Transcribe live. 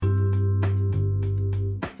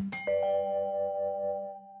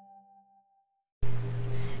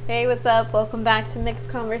Hey, what's up? Welcome back to Mixed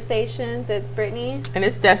Conversations. It's Brittany. And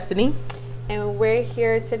it's Destiny. And we're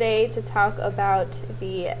here today to talk about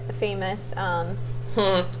the famous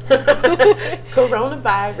Coronavirus.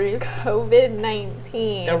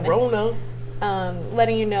 COVID-19. Corona.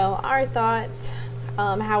 Letting you know our thoughts,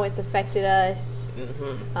 how it's affected us,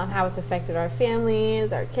 how it's affected our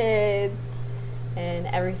families, our kids, and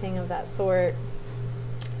everything of that sort.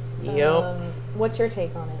 Yep. What's your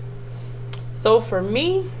take on it? So for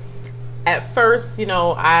me, at first,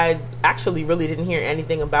 I actually really didn't hear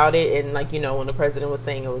anything about it. And when the president was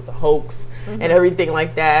saying it was a hoax and everything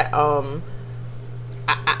like that, I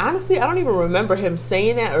honestly, I don't even remember him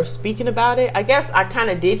saying that or speaking about it. I guess I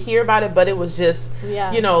kind of did hear about it, but it was just,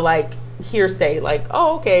 hearsay,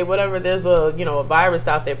 oh, okay, whatever, there's a virus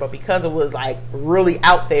out there. But because it was really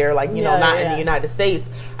out there, not in the United States,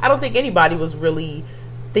 I don't think anybody was really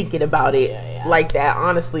thinking about it like that,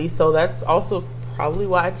 honestly. So that's also probably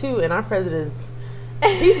why too. And our president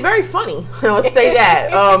he's very funny. Let's say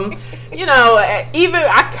that.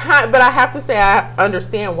 But I have to say I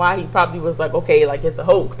understand why he probably was okay, it's a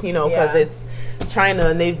hoax, because it's China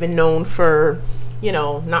and they've been known for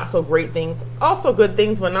not so great things, also good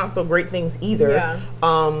things, but not so great things either.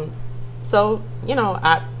 So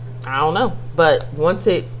I don't know, but once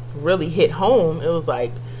it really hit home, it was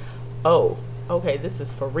oh, okay, this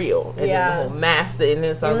is for real. And then the whole mask thing, and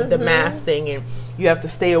then started with the mask thing, and you have to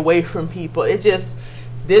stay away from people. It just,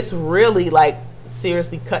 this really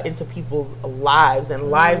seriously cut into people's lives and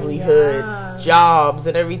livelihood, jobs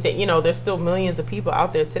and everything. There's still millions of people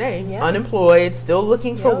out there today, unemployed, still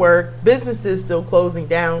looking for work, businesses still closing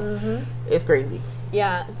down. It's crazy.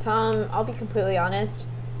 Yeah, Tom, I'll be completely honest,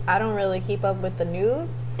 I don't really keep up with the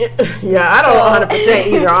news. I don't 100%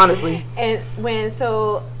 either, honestly.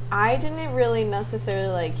 I didn't really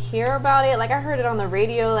necessarily hear about it. I heard it on the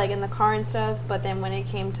radio, in the car and stuff. But then when it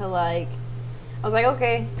came to I was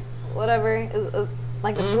okay, whatever, the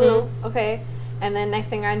flu, okay. And then next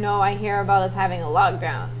thing I know, I hear about us having a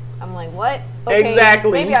lockdown. I'm what? Okay,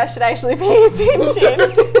 exactly. Maybe I should actually pay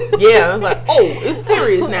attention. I was it's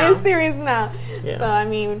serious now. It's serious now. Yeah. So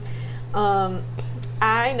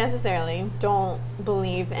I necessarily don't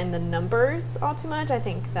believe in the numbers all too much. I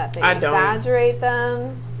think that they exaggerate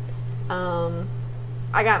them.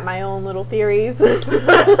 I got my own little theories.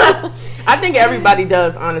 I think everybody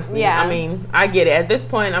does, honestly. Yeah. I mean, I get it. At this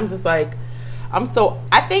point, I'm just I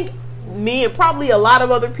think me and probably a lot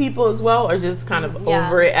of other people as well are just kind of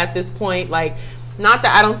over it at this point. Not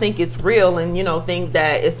that I don't think it's real and, think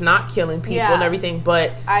that it's not killing people and everything,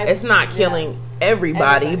 but it's not killing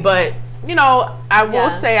everybody. But, I will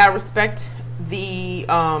say I respect the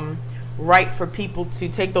right for people to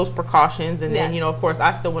take those precautions, and then of course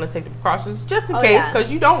I still want to take the precautions just in case,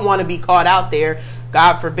 because you don't want to be caught out there,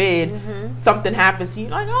 God forbid, something happens to you,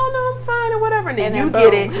 oh no, I'm fine or whatever, and then you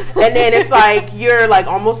get it, and then it's you're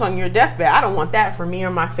almost on your deathbed. I don't want that for me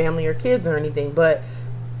or my family or kids or anything, but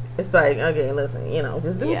it's okay, listen,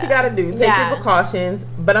 just do what you gotta do, take your precautions,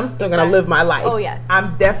 but I'm still gonna live my life. Oh yes,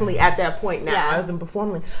 I'm definitely at that point now. I wasn't before,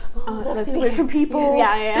 I'm let's stay away from people.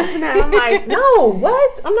 This and that. I'm no,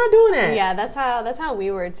 what? I'm not doing that. Yeah, that's how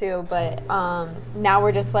we were too. But now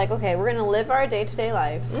we're just okay, we're gonna live our day-to-day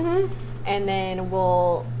life, and then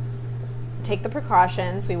we'll take the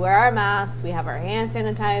precautions. We wear our masks. We have our hand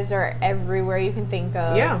sanitizer everywhere you can think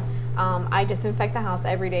of. I disinfect the house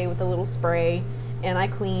every day with a little spray. And I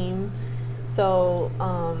clean. So,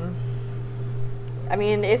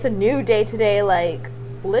 it's a new day-to-day,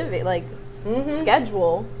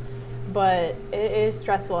 schedule, but it is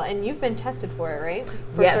stressful. And you've been tested for it, right?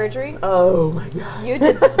 For surgery? Oh, my God. You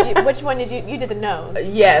did. Which one did you did the nose?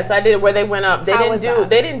 Yes, I did, where they went up. They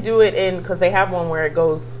didn't do it in, because they have one where it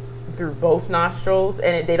goes through both nostrils,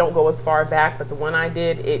 and they don't go as far back, but the one I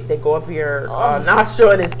did, they go up your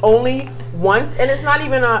nostril, and it's only once, and it's not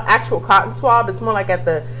even an actual cotton swab. It's more at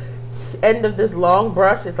the end of this long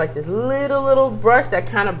brush. It's this little brush that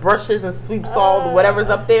kind of brushes and sweeps all the whatever's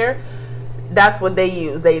up there. That's what they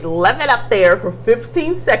use. They left it up there for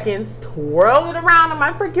 15 seconds, twirl it around in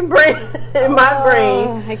my freaking brain,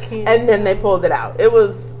 I can't. And then they pulled it out. It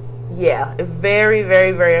was very,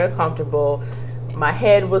 very, very uncomfortable. My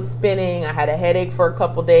head was spinning. I had a headache for a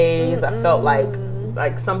couple days. I felt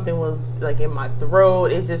like something was in my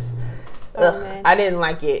throat. It just, I didn't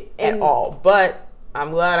like it at all. But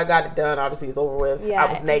I'm glad I got it done. Obviously, it's over with. I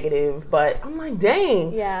was negative, but I'm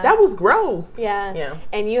dang, that was gross. Yeah.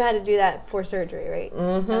 And you had to do that for surgery, right?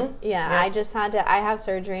 I have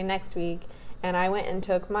surgery next week, and I went and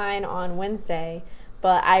took mine on Wednesday,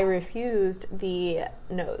 but I refused the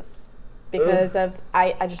nose. because of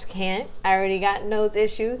I just can't. I already got nose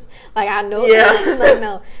issues. Like I know that. Like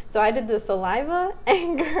no. So I did the saliva,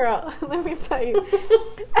 and girl, let me tell you,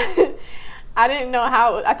 I didn't know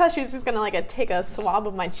how. I thought she was just gonna like take a swab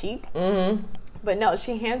of my cheek, but no.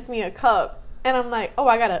 She hands me a cup, and I'm like, oh,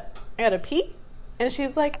 I gotta pee, and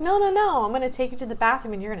she's like, no, I'm gonna take you to the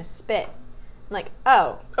bathroom, and you're gonna spit. I'm like,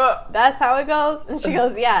 oh, that's how it goes? And she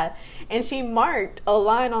goes, yeah. And she marked a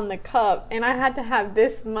line on the cup, and I had to have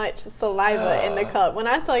this much saliva in the cup. When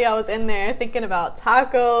I tell you I was in there thinking about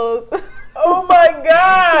tacos, oh my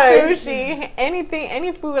god, sushi, anything,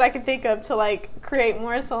 any food I could think of to like create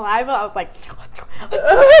more saliva, I was like,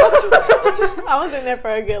 I was in there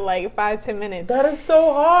for a good like 5-10 minutes. That is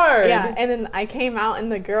so hard. Yeah, and then I came out,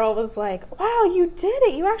 and the girl was like, wow, you did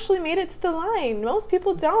it. You actually made it to the line. Most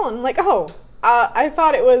people don't. I'm like, oh. I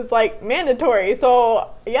thought it was like mandatory,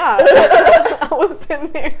 so yeah, I was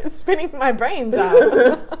in there spinning my brains out.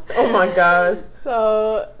 Oh my gosh.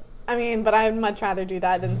 So, I mean, but I'd much rather do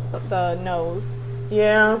that than the nose.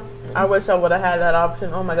 Yeah, I wish I would have had that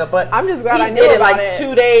option. Oh my god! But I'm just glad I knew did it about like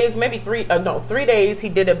 2 days, maybe 3. 3 days. He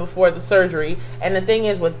did it before the surgery. And the thing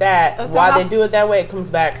is, with that, so why they do it that way, it comes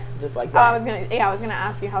back just like that. I was gonna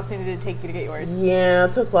ask you, how soon did it take you to get yours? Yeah,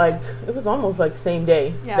 it was almost like same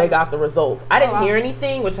day they got the results. I didn't hear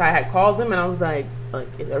anything, which I had called them, and I was like,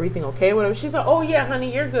 is everything okay? Whatever. She's like, oh yeah,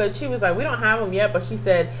 honey, you're good. She was like, we don't have them yet, but she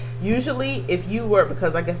said usually if you were,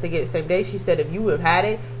 because I guess they get it the same day. She said if you would have had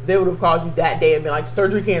it, they would have called you that day and been like,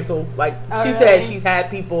 surgery canceled. Like she said, she's had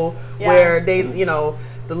people where they,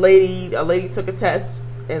 a lady took a test,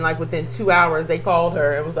 and like within 2 hours they called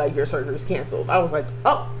her and was like, your surgery's canceled. I was like,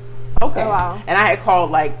 oh, okay. Oh, wow. And I had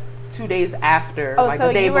called like 2 days after. Oh, like so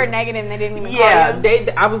the day you were negative and they didn't even call you?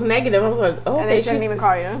 Yeah, I was negative. I was like, oh, okay. And they didn't even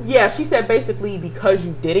call you? Yeah, she said basically because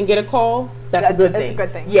you didn't get a call, that's a good thing. That's a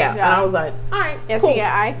good thing. Yeah, and I was like, all right, cool. See,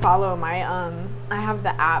 I follow my, I have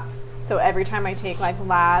the app, so every time I take like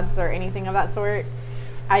labs or anything of that sort,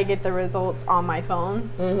 I get the results on my phone.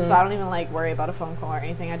 So I don't even like worry about a phone call or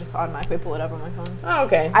anything. I just automatically pull it up on my phone. Oh,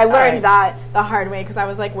 okay. I learned that the hard way because I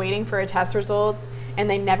was like waiting for a test results, and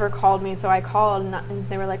they never called me, so I called, and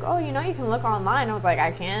they were like, oh, you can look online. I was like,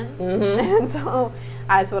 I can. And so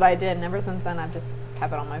that's what I did, and ever since then, I've just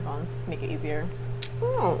kept it on my phone to make it easier.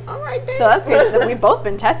 Oh, all right then. So that's great that we've both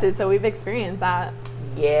been tested, so we've experienced that.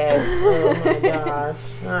 Yes. Oh, my gosh.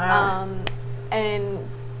 And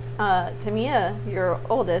Tamia, your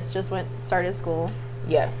oldest, just started school.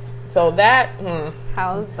 Yes. So that...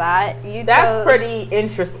 How's that? That's pretty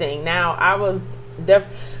interesting. Now, I was...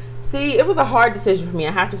 See, it was a hard decision for me.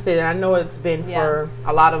 I have to say that. I know it's been for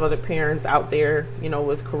a lot of other parents out there,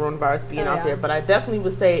 with coronavirus being out there. But I definitely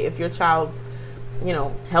would say if your child's,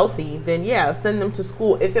 healthy, then send them to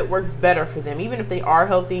school if it works better for them. Even if they are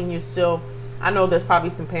healthy and you're still, I know there's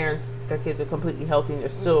probably some parents, their kids are completely healthy and they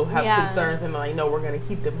still have concerns and like, no, we're going to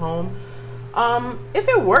keep them home. If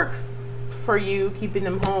it works for you, keeping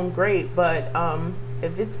them home, great. But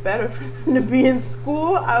if it's better for them to be in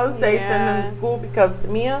school, I would say send them to school, because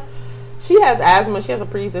Tamia, she has asthma. She has a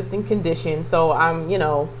pre-existing condition. So I'm,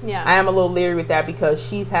 I am a little leery with that because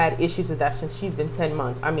she's had issues with that since she's been 10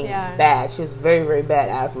 months. I mean, bad. She has very, very bad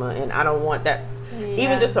asthma, and I don't want that.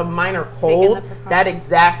 Even just a minor cold, that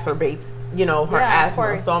exacerbates, her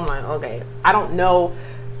asthma. So I'm like, okay, I don't know.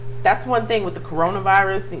 That's one thing with the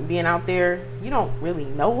coronavirus and being out there. You don't really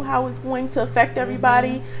know how it's going to affect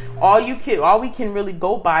everybody. All we can really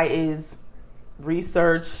go by is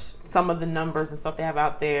research, some of the numbers and stuff they have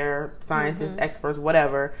out there, scientists, experts,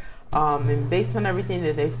 whatever. And based on everything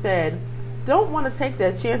that they've said, don't want to take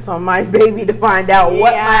that chance on my baby to find out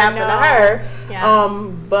what might happen to her.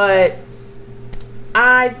 Yeah. But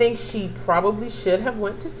I think she probably should have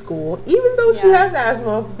went to school, even though she has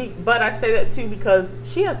asthma. But I say that too because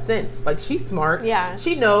she has sense. Like, she's smart. Yeah.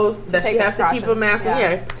 She knows that she has to keep a mask.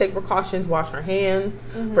 Take precautions. Wash her hands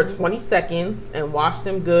for 20 seconds and wash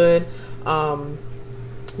them good.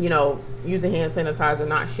 Using hand sanitizer,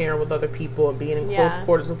 not sharing with other people, and being in close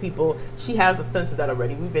quarters with people. She has a sense of that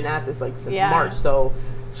already. We've been at this since March, so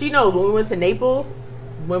she knows. When we went to Naples,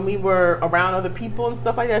 when we were around other people and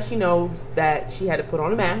stuff like that, she knows that she had to put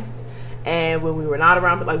on a mask. And when we were not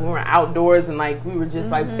around, but like when we were outdoors and like we were just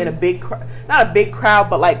like in a big, not a big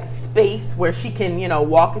crowd, but like space where she can,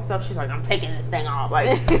 walk and stuff. She's like, I'm taking this thing off.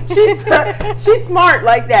 Like she's smart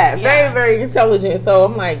like that. Very, very intelligent. So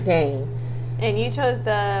I'm like, dang. And you chose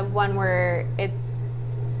the one where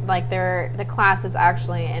the class is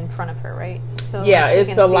actually in front of her, right? So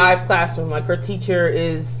it's a live classroom. Like, her teacher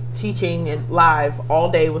is teaching it live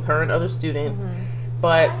all day with her and other students.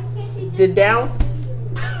 But the down.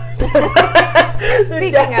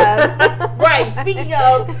 Speaking of, Right. Speaking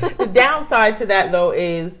of, the downside to that though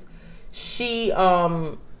is she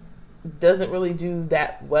doesn't really do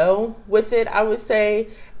that well with it, I would say.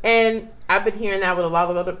 And I've been hearing that with a lot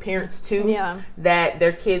of other parents too. Yeah. That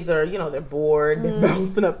their kids are, they're bored, they're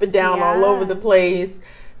bouncing up and down all over the place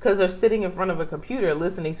because they're sitting in front of a computer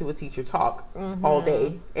listening to a teacher talk all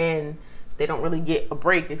day, and they don't really get a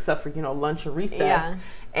break except for lunch or recess. Yeah.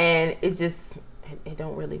 And it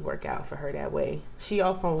don't really work out for her that way. She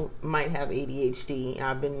also might have ADHD.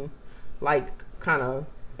 I've been kind of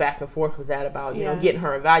back and forth with that about getting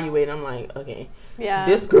her evaluated. I'm like, okay,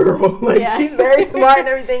 this girl, she's very smart and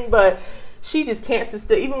everything, but she just can't sit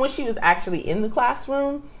still. Even when she was actually in the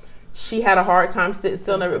classroom, she had a hard time sitting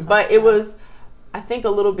still. But it was, I think, a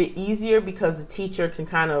little bit easier because the teacher can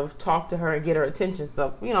kind of talk to her and get her attention.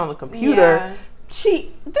 So on the computer,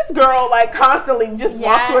 this girl constantly just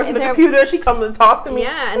walks away from the computer. She comes and talk to me.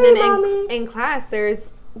 Yeah, and then in class,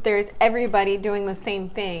 there's everybody doing the same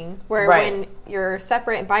thing. Where when you're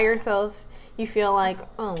separate by yourself, you feel like,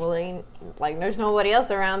 oh, well, there's nobody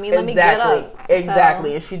else around me. Let me get up.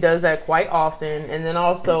 Exactly. And she does that quite often. And then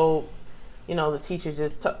also, the teacher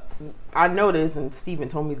just, I noticed, and Steven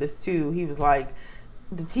told me this too, he was like,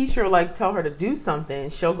 the teacher will tell her to do something.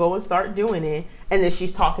 She'll go and start doing it. And then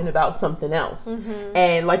she's talking about something else.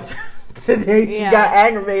 And today she got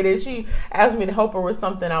aggravated. She asked me to help her with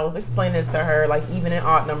something. I was explaining to her, even in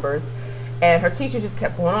odd numbers. And her teacher just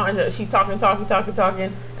kept going on. She talking.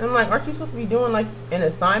 And I'm like, aren't you supposed to be doing an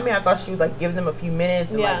assignment? I thought she would give them a few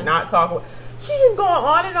minutes and not talk. She's just going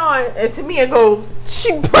on and on. And to me it goes,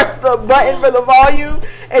 she pressed the button for the volume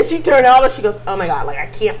and she turned it on and she goes, oh my God, I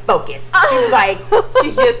can't focus. She was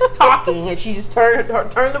she's just talking and she just turned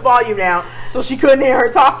the volume down so she couldn't hear her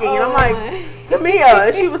talking. And I'm like, Tamia,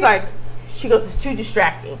 and she was she goes, it's too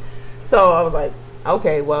distracting. So I was like,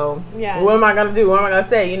 okay, well, what am I going to do? What am I going to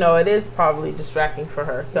say? It is probably distracting for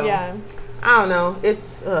her. So, I don't know.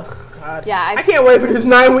 It's, God. Yeah, I can't wait for this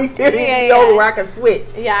 9-week period to be over where I can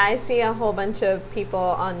switch. Yeah, I see a whole bunch of people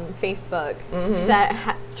on Facebook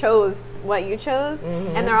that chose what you chose,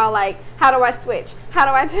 and they're all like, how do I switch? How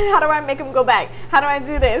do I make them go back? How do I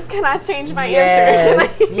do this? Can I change my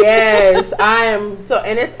answer? Yes, I am. So,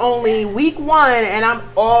 and it's only week 1, and I'm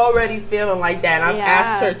already feeling like that. I've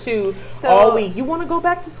asked her to all week, you want to go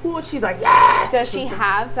back to school? And she's like, yes. Does she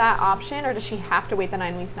have that option, or does she have to wait the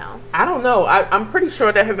 9 weeks now? I don't know. I'm pretty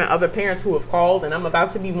sure there have been other parents who have called, and I'm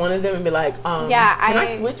about to be one of them and be like, can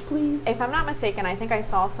I switch, please? If I'm not mistaken, I think I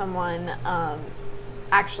saw someone,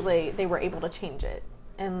 actually, they were able to change it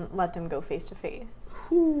and let them go face to face.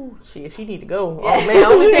 She need to go. Oh man,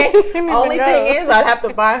 only thing is I'd have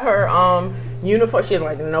to buy her uniform. She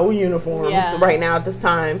has no uniforms right now at this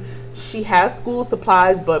time. She has school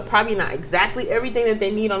supplies, but probably not exactly everything that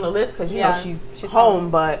they need on the list because she's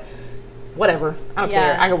home. But whatever, I don't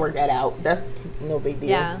care. I can work that out. That's no big deal.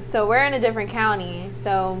 Yeah. So we're in a different county,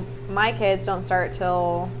 so my kids don't start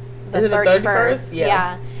till the 31st.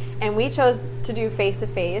 Yeah. And we chose to do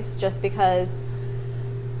face-to-face just because,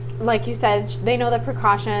 like you said, they know the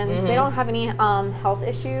precautions. They don't have any health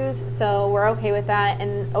issues, so we're okay with that.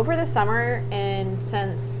 And over the summer, and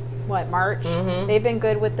since, March, they've been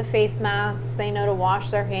good with the face masks. They know to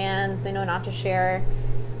wash their hands. They know not to share.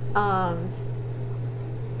 And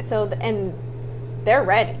they're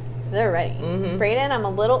ready. They're ready. Brayden, I'm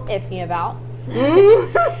a little iffy about.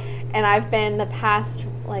 And I've been the past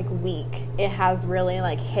week, it has really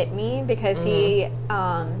hit me because he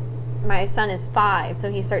my son is 5, so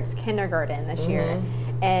he starts kindergarten this year,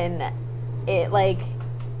 and it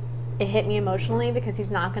hit me emotionally because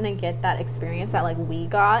he's not gonna get that experience that we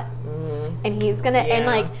got, and he's gonna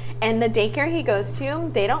and the daycare he goes to,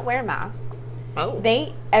 they don't wear masks.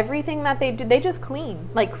 Everything that they do, they just clean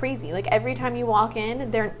like crazy. Every time you walk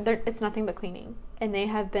in, they're it's nothing but cleaning, and they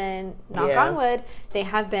have been, knock on wood, they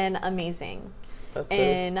have been amazing. That's good.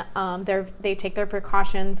 And they take their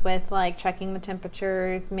precautions with checking the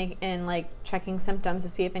temperatures, and checking symptoms to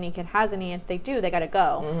see if any kid has any. If they do, they gotta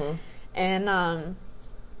go. And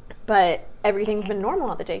but everything's been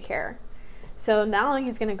normal at the daycare. So now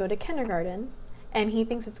he's gonna go to kindergarten, and he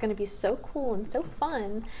thinks it's gonna be so cool and so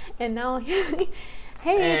fun. And now, hey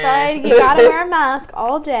bud, you gotta wear a mask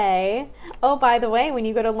all day. Oh, by the way, when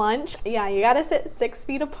you go to lunch, you gotta sit 6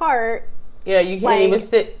 feet apart. Yeah, you can't even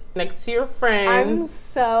sit next to your friends. I'm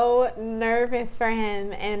so nervous for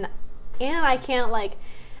him, and I can't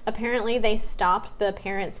apparently they stopped, the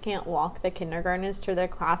parents can't walk the kindergartners to their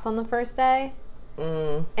class on the first day.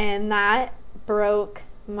 And that broke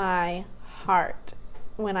my heart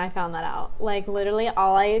when I found that out. Literally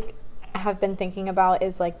all I have been thinking about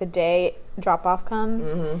is the day drop off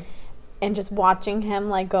comes, and just watching him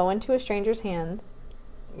like go into a stranger's hands.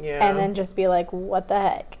 Yeah. And then just be like, what the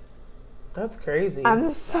heck? That's crazy.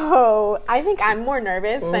 I think I'm more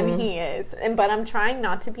nervous than he is. But I'm trying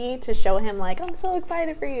not to be, to show him like, I'm so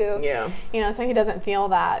excited for you. Yeah. You know, so he doesn't feel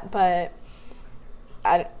that. But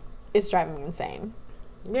it's driving me insane.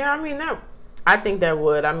 Yeah, I mean, I think that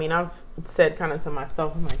would. I mean, I've said kind of to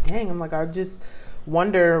myself, I'm like, dang, I just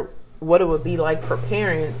wonder what it would be like for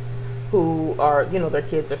parents who are, you know, their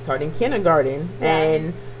kids are starting kindergarten. Yeah.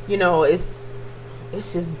 And, you know, it's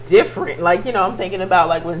just different. Like, you know, I'm thinking about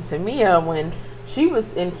like when she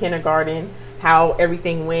was in kindergarten, how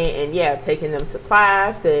everything went, and taking them to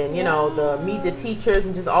class, and you know, the meet the teachers,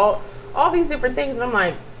 and just all these different things. And I'm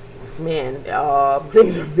like, man,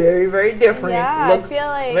 things are very, very different. Yeah, Looks I feel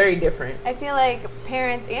like very different. I feel like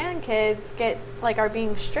parents and kids are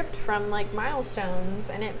being stripped from like milestones,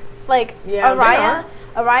 and it like Araya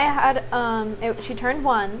had she turned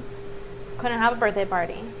 1, couldn't have a birthday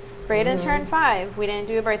party. Brayden turned 5. We didn't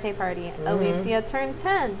do a birthday party. Alicia turned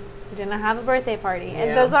 10. We didn't have a birthday party.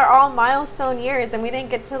 And those are all milestone years, and we didn't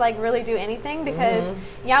get to like really do anything because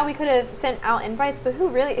we could have sent out invites, but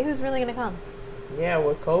who's really going to come? Yeah,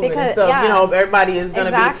 with COVID and stuff, you know, everybody is going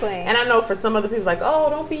to be. And I know for some other people, like, oh,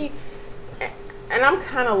 don't be. And I'm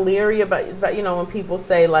kind of leery about, you know, when people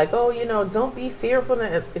say like, oh, you know, don't be fearful.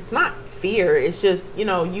 It's not fear. It's just, you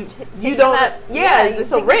know, you don't.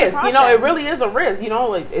 It's a risk. You know, it really is a risk. You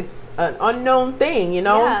know, it's an unknown thing. You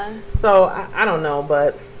know, so I don't know,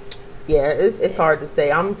 but it's hard to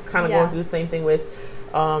say. I'm kind of going through the same thing with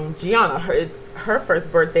Gianna. It's her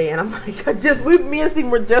first birthday, and I'm like, me and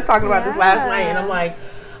Steve were just talking about this last night, and I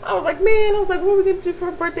was like, what are we going to do for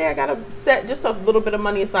her birthday? I got to set just a little bit of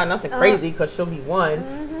money aside, nothing crazy, because she'll be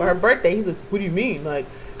 1 for her birthday. He's like, what do you mean? Like,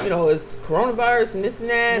 you know, it's coronavirus and this and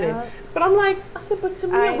that. But I'm like, I said, but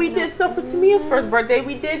Tamia, we did stuff for Tamia's first birthday.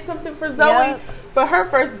 We did something for Zoe for her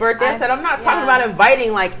first birthday. I said, I'm not talking about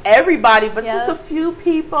inviting like everybody, but just a few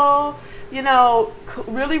people. You know,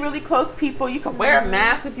 really, really close people. You can wear a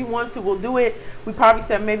mask if you want to. We'll do it. We probably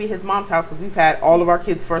said maybe his mom's house, because we've had all of our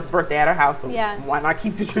kids' first birthday at her house. So why not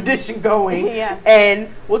keep the tradition going? And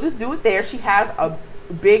we'll just do it there. She has a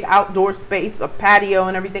big outdoor space, a patio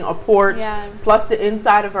and everything, a porch, plus the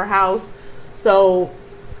inside of her house. So,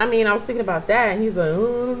 I mean, I was thinking about that, and he's like,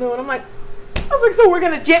 oh, I don't know. And I was like, so we're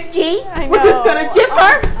going to jip G? We're just going to jip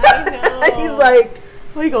her? I know. He's like,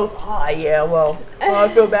 he goes, oh, yeah, well, I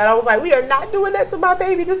feel bad. I was like, we are not doing that to my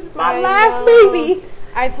baby. This is my last baby.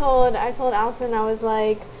 I told Allison, I was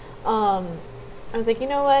like, you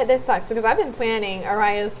know what? This sucks, because I've been planning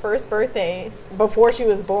Araya's first birthday before she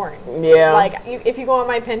was born. Yeah. Like, if you go on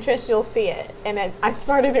my Pinterest, you'll see it. And I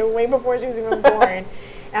started it way before she was even born.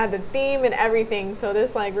 I had the theme and everything, so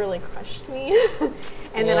this like really crushed me.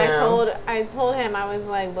 And then I told him, I was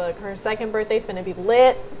like, look, her second birthday's gonna be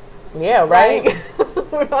lit. Yeah, right.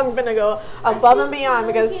 Like, I'm gonna go above and beyond,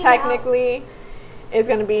 because technically it's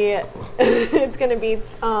gonna be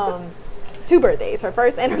 2 birthdays, her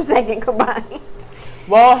first and her second combined.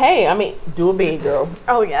 Well, hey, I mean, do a big, girl.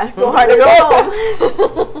 Oh yeah, go hard or go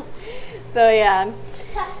home. So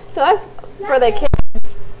that's for the kids.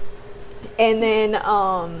 And then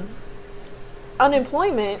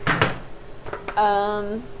unemployment.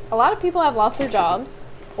 A lot of people have lost their jobs,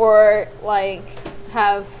 or like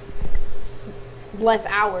have less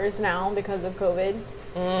hours now because of COVID.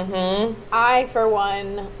 I, for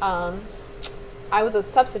one, I was a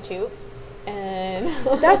substitute, and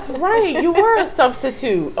that's right, you were a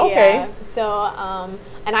substitute. Okay. Yeah. So,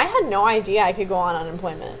 and I had no idea I could go on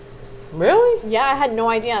unemployment. Really? Yeah, I had no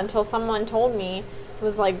idea until someone told me. It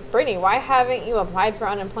was like, Brittany, why haven't you applied for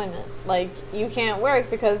unemployment? Like, you can't work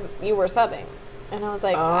because you were subbing. And I was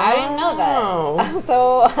like, I didn't know that.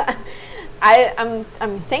 So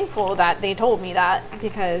I'm thankful that they told me that,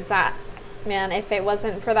 because that, man, if it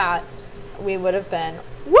wasn't for that, we would have been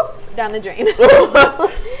down the drain.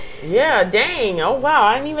 Yeah, dang. Oh wow,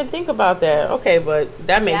 I didn't even think about that. Okay, but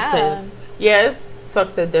that makes sense. Yes,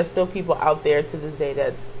 sucks that there's still people out there to this day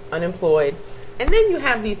that's unemployed. And then you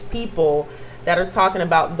have these people that are talking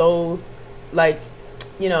about those, like,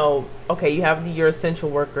 you know, okay, you have your essential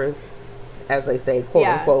workers, as they say, quote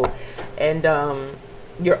unquote, and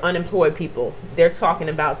your unemployed people. They're talking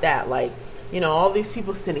about that, like, you know, all these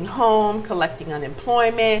people sitting home collecting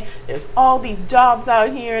unemployment. There's all these jobs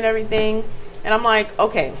out here and everything. And I'm like,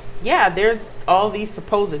 okay, yeah, there's all these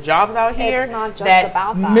supposed jobs out here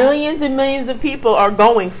that millions and millions of people are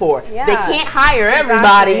going for. Yeah. They can't hire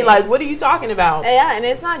everybody. Exactly. Like, what are you talking about? Yeah, and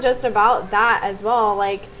it's not just about that as well.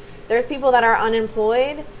 Like, there's people that are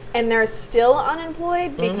unemployed and they're still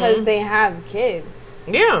unemployed because they have kids.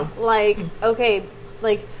 Yeah. Like, okay,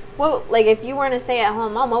 like, Well, like, if you weren't a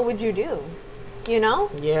stay-at-home mom, what would you do? You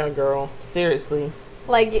know? Yeah, girl. Seriously.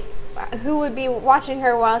 Like, who would be watching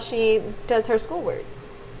her while she does her schoolwork?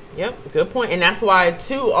 Yep, good point. And that's why,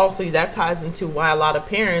 too, also that ties into why a lot of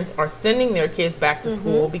parents are sending their kids back to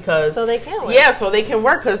school, because... So they can work. Yeah, so they can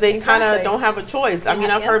work, because they kind of don't have a choice. I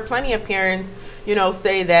mean, I've heard plenty of parents, you know,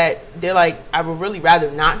 say that they're like, I would really rather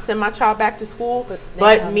not send my child back to school,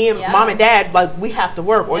 but me and mom and dad, like, we have to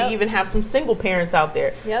work. Or you even have some single parents out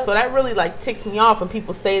there. So that really, like, ticks me off when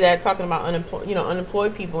people say that, talking about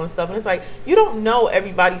unemployed people and stuff. And it's like, you don't know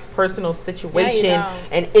everybody's personal situation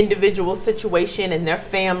and individual situation and their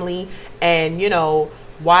family and, you know,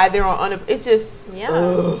 why they're on it just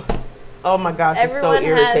oh my gosh, everyone it's so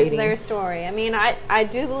irritating. Has their story. I mean, I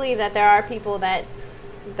do believe that there are people that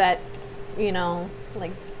you know,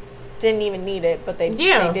 like, didn't even need it, but they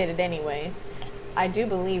did it anyways. I do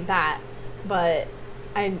believe that, but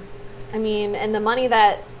I mean, and the money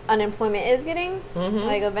that unemployment is getting,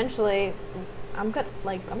 like, eventually, I'm gonna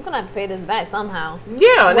have to pay this back somehow.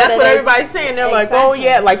 Yeah, and that's what everybody's saying. They're like, oh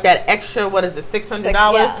yeah, like that extra, what is it, $600?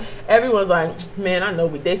 Yeah. Everyone's like, man, I know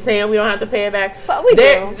they saying we don't have to pay it back, but we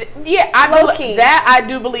do. Yeah, I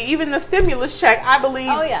do believe. Even the stimulus check, I believe.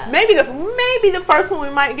 Oh yeah. Maybe the first one we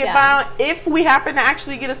might get by on, if we happen to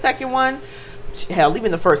actually get a second one. Hell,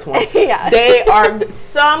 even the first one. They are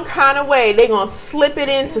some kind of way, they're gonna slip it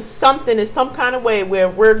into something in some kind of way where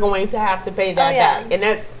we're going to have to pay that back, and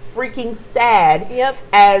that's freaking sad.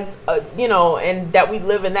 As you know, and that we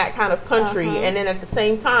live in that kind of country, and then at the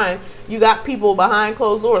same time you got people behind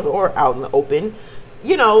closed doors or out in the open,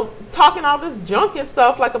 you know, talking all this junk and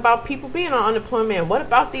stuff, like, about people being on unemployment. What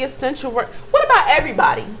about the essential work? What about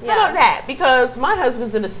everybody? How about that? Because my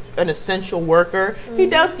husband's an essential worker. He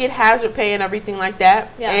does get hazard pay and everything like that,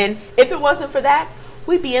 and if it wasn't for that,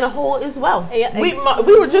 we'd be in a hole as well.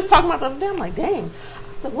 We were just talking about the other day. I'm like, dang,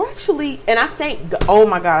 we're actually, and I thank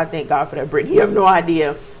God for that, Brittany. You have no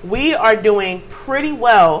idea. We are doing pretty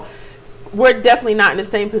well. We're definitely not in the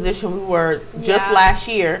same position we were just last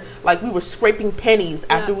year. Like, we were scraping pennies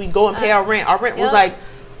after we go and pay our rent. Our rent was like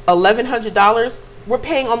 $1,100. We're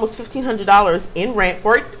paying almost $1,500 in rent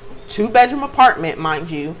for a 2-bedroom apartment, mind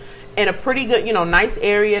you, in a pretty good, you know, nice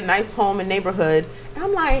area, nice home and neighborhood. And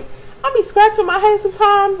I'm like, I'll be scratching my head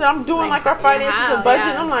sometimes, and I'm doing like our finances and budget.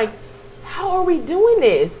 And I'm like, how are we doing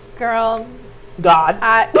this, girl? God,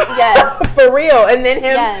 yes, for real. And then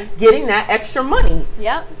him getting that extra money.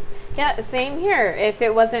 Yeah, same here. If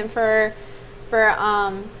it wasn't for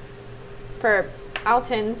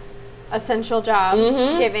Alton's essential job,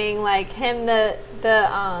 giving, like, him the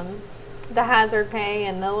hazard pay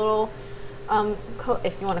and the little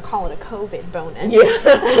if you want to call it a COVID bonus.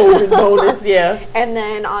 COVID bonus, And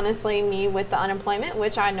then, honestly, me with the unemployment,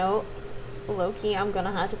 which I know, low-key, I'm going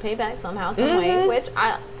to have to pay back somehow, some way, which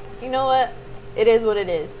you know what? It is what it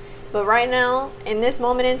is. But right now, in this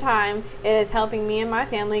moment in time, it is helping me and my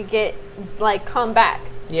family come back.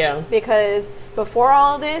 Yeah. Because before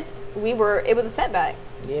all of this, it was a setback.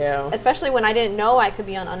 Yeah. Especially when I didn't know I could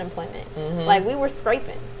be on unemployment. Like, we were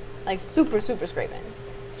scraping. Like, super, super scraping.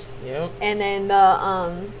 Yep. And then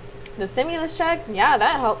the stimulus check, that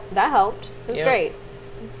helped. It was great.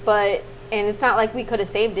 But, and it's not like we could have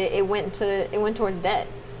saved it. It went towards debt.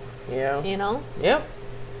 Yeah. You know? Yep.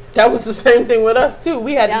 That was the same thing with us too.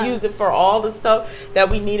 We had to use it for all the stuff that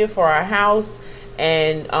we needed for our house,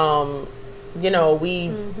 and you know, I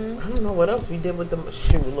don't know what else we did with the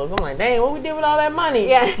shoot. Look, I'm like, dang, what we did with all that money?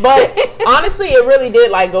 Yeah. But honestly, it really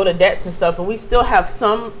did, like, go to debts and stuff, and we still have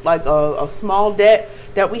some, like, a small debt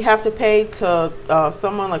that we have to pay to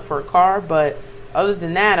someone, like, for a car. But other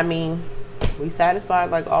than that, I mean, we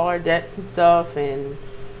satisfied, like, all our debts and stuff, and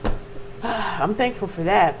I'm thankful for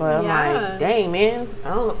that. But I'm like, dang, man, I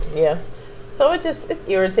don't know. Yeah. So it's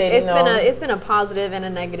irritating. It's been a positive and a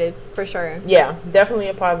negative for sure. Yeah, definitely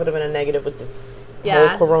a positive and a negative with this whole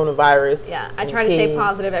coronavirus. Yeah, I try to stay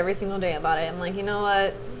positive every single day about it. I'm like, you know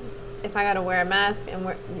what? If I gotta wear a mask and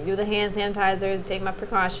do the hand sanitizer, take my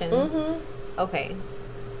precautions, okay.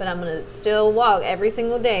 But I'm gonna still walk every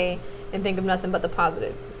single day and think of nothing but the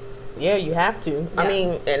positive. Yeah, you have to. Yeah. I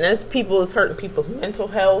mean, and that's it's hurting people's mental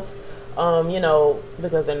health. You know,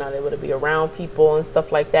 because they're not able to be around people and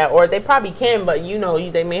stuff like that, or they probably can, but you know,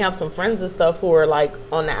 they may have some friends and stuff who are like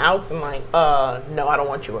on the outs and like, no, I don't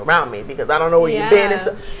want you around me because I don't know where you've been and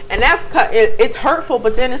stuff. And it's hurtful,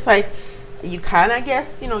 but then it's like, you kind of, I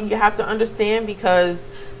guess, you know, you have to understand because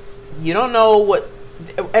you don't know what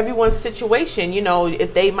everyone's situation, you know,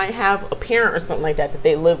 if they might have a parent or something like that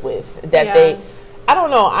they live with, I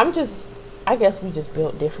don't know. I guess we just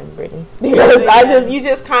built different, Brittany, because you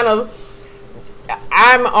just kind of,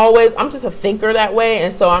 I'm just a thinker that way,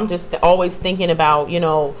 and so I'm just always thinking about, you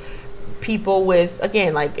know, people with,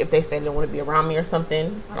 again, like if they say they don't want to be around me or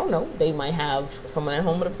something, I don't know, they might have someone at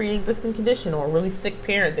home with a pre-existing condition or a really sick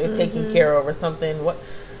parent they're taking care of or something. What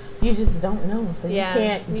you just don't know, so you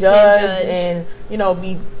can't judge and, you know,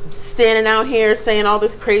 be standing out here saying all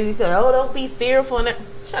this crazy stuff. Oh, don't be fearful, and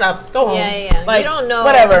shut up, go home. Like, you don't know,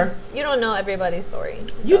 whatever. You don't know everybody's story.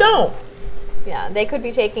 So. You don't. Yeah, they could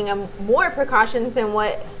be taking more precautions than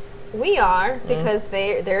what we are because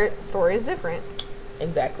their story is different.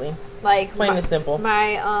 Exactly. Like plain and simple.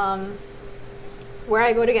 My where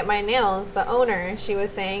I go to get my nails, the owner, she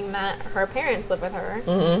was saying that her parents live with her,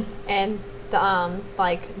 and the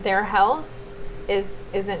like their health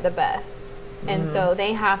isn't the best, and so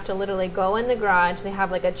they have to literally go in the garage. They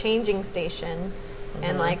have like a changing station,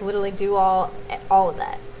 and like literally do all of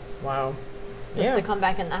that. Wow. Just to come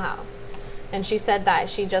back in the house. And she said that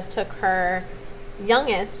she just took her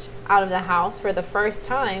youngest out of the house for the first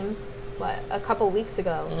time, a couple weeks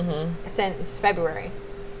ago, since February.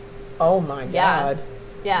 Oh my God.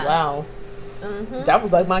 Yeah. Wow. That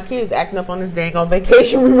was like my kids acting up on this dang on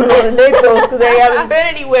vacation we went on in Naples because they haven't been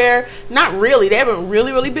anywhere. Not really. They haven't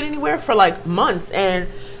really been anywhere for like months. And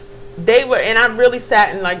they were, and I really sat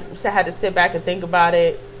and like had to sit back and think about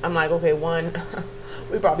it. I'm like, okay, one,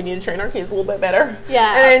 we probably need to train our kids a little bit better.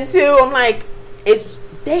 Yeah. And then two, I'm like,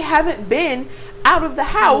 they haven't been out of the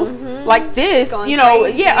house like this, going you know.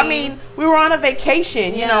 Crazy. Yeah, I mean, we were on a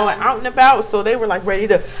vacation, you know, out and about, so they were like ready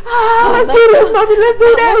to, let's do this, mommy, let's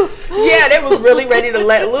do this. Yeah, they was really ready to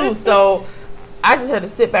let loose. So I just had to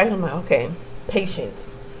sit back and I'm like, okay,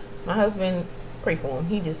 patience. My husband, pray for him.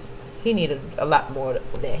 He needed a lot more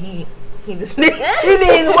of that. He needs way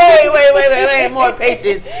more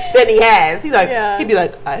patience than he has. He's like, he'd be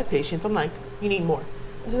like, I have patience. I'm like, you need more.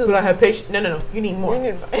 But I have patience. No. You need more.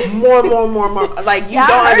 More. Like, you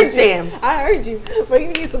don't understand. I heard you. But you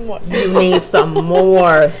need some more. You need some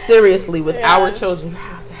more. Seriously, with our children, you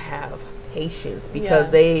have to have patience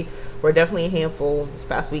because they were definitely a handful this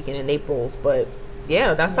past weekend in Naples. But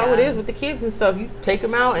yeah, that's how it is with the kids and stuff. You take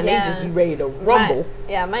them out and they just be ready to rumble.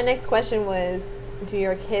 My next question was, do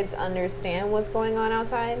your kids understand what's going on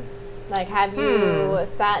outside? Like, have you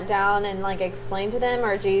sat down and like explained to them,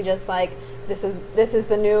 or do you just like, this is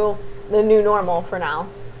the new normal for now?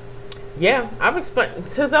 Yeah, I've explained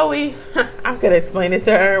to Zoe. I'm gonna explain it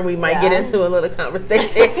to her. We might get into a little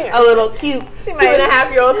conversation, a little cute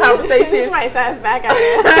 2.5-year-old conversation. She might sass back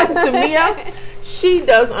at to Mia. She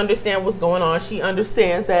does understand what's going on. She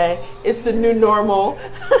understands that it's the new normal.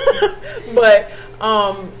 But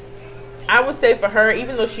I would say for her,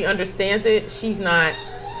 even though she understands it, she's not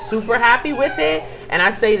super happy with it. And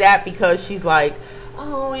I say that because she's like,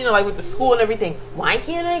 oh, you know, like with the school and everything, why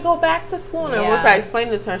can't I go back to school? And once I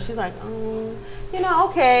explained it to her, she's like, oh, you know,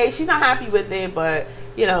 okay. She's not happy with it, but,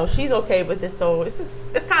 you know, she's okay with it. So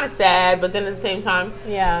it's kind of sad, but then at the same time,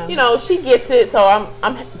 you know, she gets it. So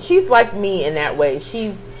she's like me in that way.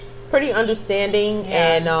 She's pretty understanding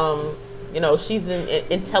and, you know, she's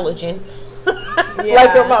intelligent. Like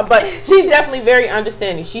her mom, but she's definitely very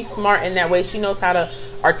understanding. She's smart in that way. She knows how to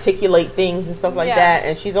articulate things and stuff like that,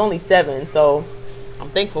 and she's only 7, so I'm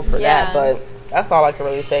thankful for that. But that's all I can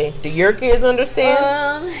really say. Do your kids understand?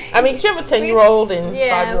 I mean, you have a 10-year-old and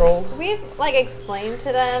 5-year-old. We've like explained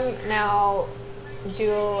to them. Now,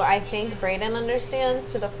 do I think Brayden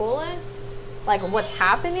understands to the fullest, like what's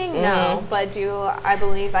happening? No, but do I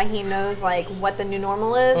believe that he knows like what the new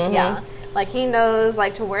normal is? Yeah. Like, he knows,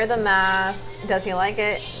 like, to wear the mask. Does he like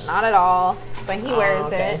it? Not at all. But he wears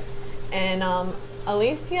it. And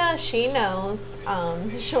Alicia, she knows.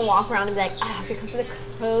 She'll walk around and be like, because of the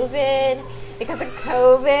COVID. Because of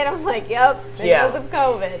COVID. I'm like, yep, because of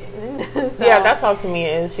COVID. So, yeah, that's how to me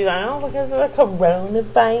it is. She's like, oh, because of the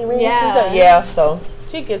coronavirus. Yeah, so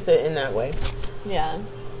she gets it in that way. Yeah.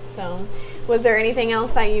 So, was there anything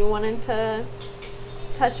else that you wanted to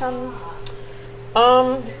touch on?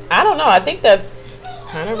 I don't know. I think that's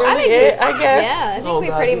kind of really it, I guess. Yeah, I think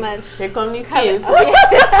we pretty much... Here come these kids.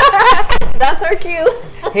 That's our cue.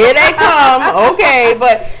 Here they come. Okay,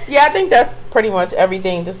 but yeah, I think that's pretty much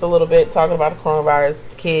everything. Just a little bit talking about the coronavirus,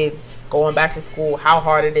 the kids, going back to school, how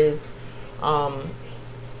hard it is on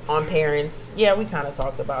parents. Yeah, we kind of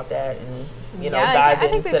talked about that and, you know, dived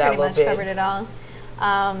into that a little bit. I think we pretty much covered it all.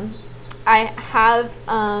 I have...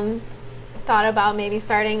 thought about maybe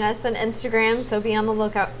starting us an Instagram, so be on the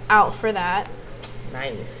lookout out for that.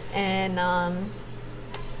 Nice. And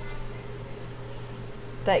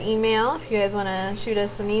the email, if you guys want to shoot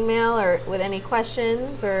us an email or with any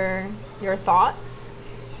questions or your thoughts.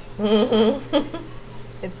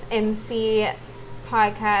 It's mcpodcast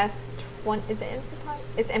One is it MC Pod?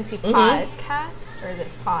 It's MC Podcast or is it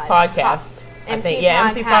Pod? Podcast. MC I think, yeah,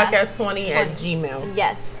 MC Podcast 20 at 20. Gmail.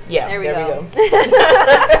 Yes. Yeah, there we go.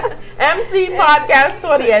 MC Podcast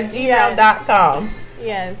 20 at gmail.com.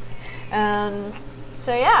 Yes.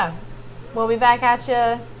 So yeah, we'll be back at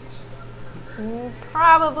you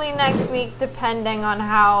probably next week, depending on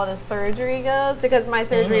how the surgery goes, because my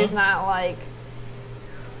surgery is not like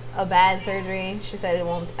a bad surgery. She said it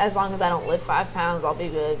won't, as long as I don't lift 5 pounds, I'll be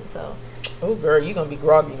good. So. Oh, girl, you're gonna be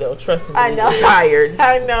groggy though. Trust me, I know. You're tired.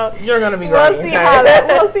 I know. You're gonna be groggy.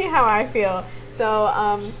 We'll see how I feel.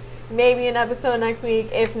 So maybe an episode next week.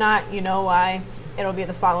 If not, you know why. It'll be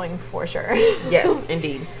the following for sure. Yes,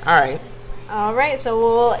 indeed. All right. All right. So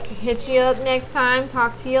we'll hit you up next time.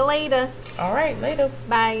 Talk to you later. All right. Later.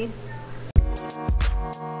 Bye.